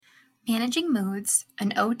Managing Moods,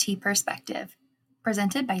 an OT Perspective,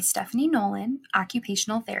 presented by Stephanie Nolan,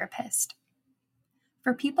 occupational therapist.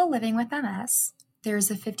 For people living with MS, there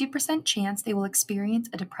is a 50% chance they will experience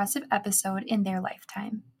a depressive episode in their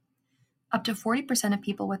lifetime. Up to 40% of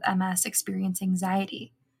people with MS experience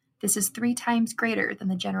anxiety. This is 3 times greater than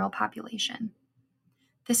the general population.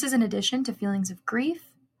 This is in addition to feelings of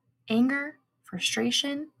grief, anger,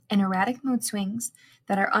 frustration, and erratic mood swings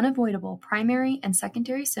that are unavoidable primary and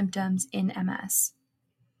secondary symptoms in MS.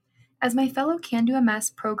 As my fellow Can Do MS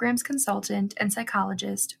programs consultant and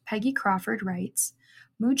psychologist Peggy Crawford writes,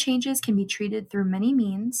 mood changes can be treated through many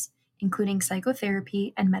means, including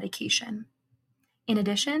psychotherapy and medication. In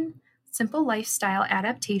addition, simple lifestyle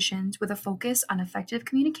adaptations with a focus on effective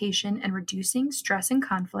communication and reducing stress and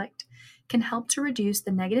conflict can help to reduce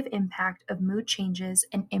the negative impact of mood changes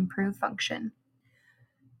and improve function.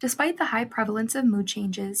 Despite the high prevalence of mood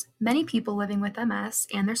changes, many people living with MS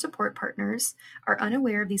and their support partners are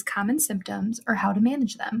unaware of these common symptoms or how to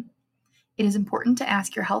manage them. It is important to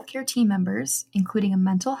ask your healthcare team members, including a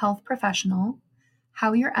mental health professional,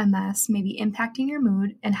 how your MS may be impacting your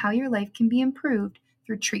mood and how your life can be improved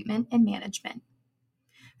through treatment and management.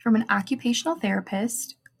 From an occupational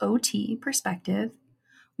therapist, OT, perspective,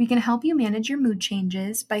 we can help you manage your mood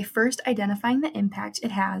changes by first identifying the impact it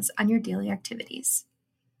has on your daily activities.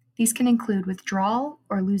 These can include withdrawal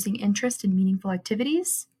or losing interest in meaningful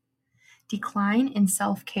activities, decline in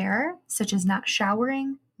self-care, such as not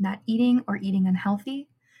showering, not eating or eating unhealthy,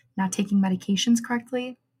 not taking medications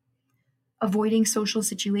correctly, avoiding social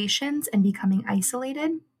situations and becoming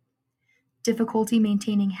isolated, difficulty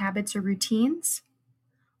maintaining habits or routines,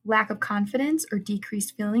 lack of confidence or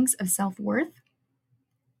decreased feelings of self-worth,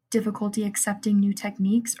 difficulty accepting new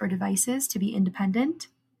techniques or devices to be independent,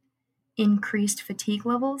 increased fatigue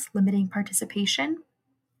levels limiting participation,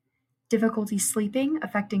 difficulty sleeping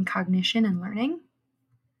affecting cognition and learning,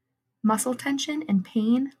 muscle tension and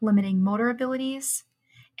pain limiting motor abilities,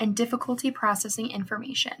 and difficulty processing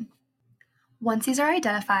information. Once these are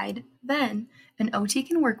identified, then an OT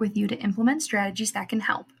can work with you to implement strategies that can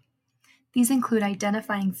help. These include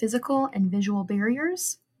identifying physical and visual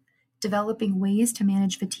barriers, developing ways to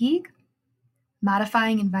manage fatigue,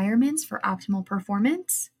 modifying environments for optimal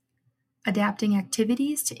performance, adapting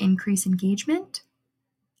activities to increase engagement,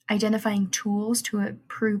 identifying tools to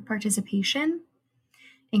improve participation,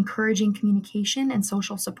 encouraging communication and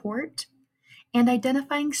social support, and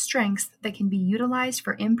identifying strengths that can be utilized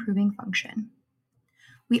for improving function.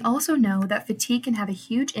 We also know that fatigue can have a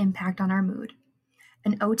huge impact on our mood.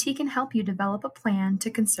 An OT can help you develop a plan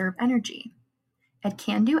to conserve energy. At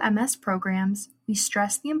Can Do MS programs, we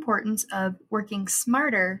stress the importance of working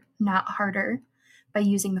smarter, not harder, by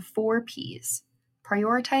using the 4 Ps: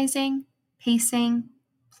 prioritizing, pacing,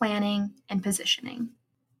 planning, and positioning.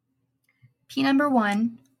 P number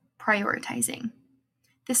 1, prioritizing.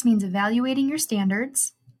 This means evaluating your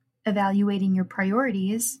standards, evaluating your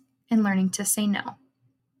priorities, and learning to say no.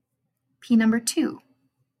 P number 2,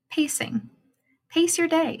 pacing. Pace your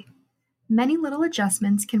day. Many little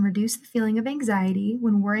adjustments can reduce the feeling of anxiety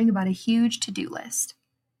when worrying about a huge to-do list.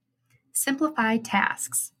 Simplify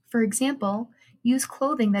tasks. For example, use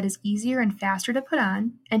clothing that is easier and faster to put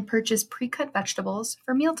on, and purchase pre-cut vegetables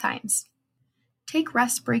for meal times. Take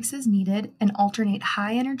rest breaks as needed and alternate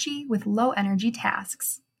high energy with low energy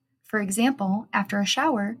tasks. For example, after a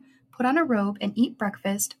shower, put on a robe and eat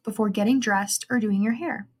breakfast before getting dressed or doing your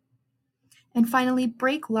hair. And finally,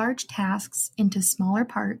 break large tasks into smaller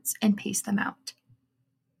parts and pace them out.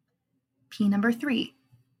 P number 3,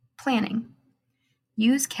 planning.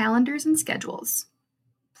 Use calendars and schedules.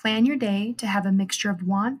 Plan your day to have a mixture of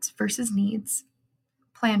wants versus needs.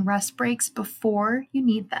 Plan rest breaks before you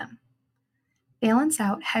need them. Balance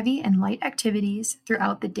out heavy and light activities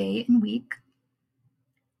throughout the day and week.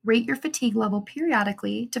 Rate your fatigue level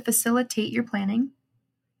periodically to facilitate your planning.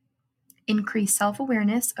 Increase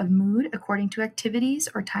self-awareness of mood according to activities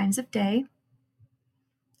or times of day.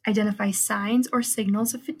 Identify signs or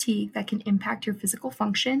signals of fatigue that can impact your physical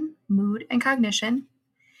function, mood, and cognition.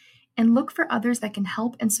 And look for others that can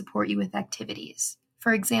help and support you with activities.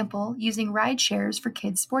 For example, using ride shares for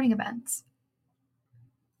kids' sporting events.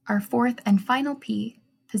 Our 4th and final P,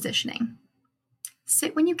 positioning.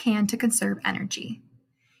 Sit when you can to conserve energy.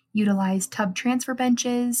 Utilize tub transfer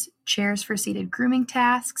benches, chairs for seated grooming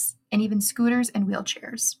tasks, and even scooters and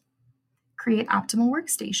wheelchairs. Create optimal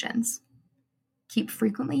workstations. Keep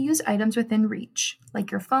frequently used items within reach,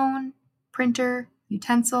 like your phone, printer,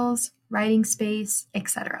 utensils, writing space,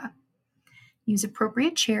 etc. Use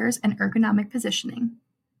appropriate chairs and ergonomic positioning.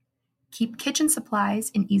 Keep kitchen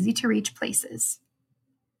supplies in easy-to-reach places.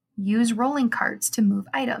 Use rolling carts to move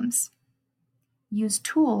items. Use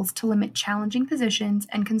tools to limit challenging positions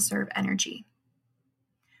and conserve energy.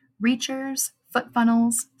 Reachers, foot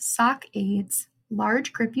funnels, sock aids,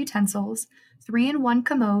 large grip utensils, 3-in-1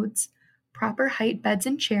 commodes, proper height beds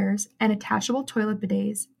and chairs, and attachable toilet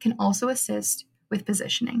bidets can also assist with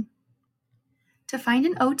positioning. To find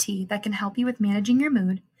an OT that can help you with managing your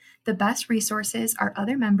mood, the best resources are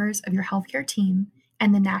other members of your healthcare team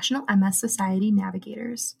and the National MS Society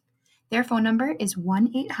Navigators. Their phone number is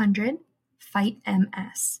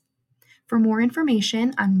 1-800-FIGHT-MS. For more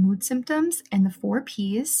information on mood symptoms and the 4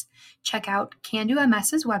 Ps, check out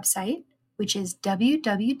CanDoMS's website, which is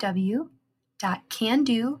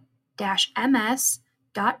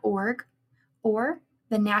www.cando-ms.org, or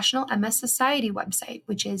the National MS Society website,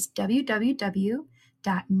 which is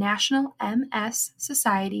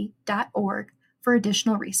www.nationalmssociety.org for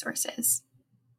additional resources.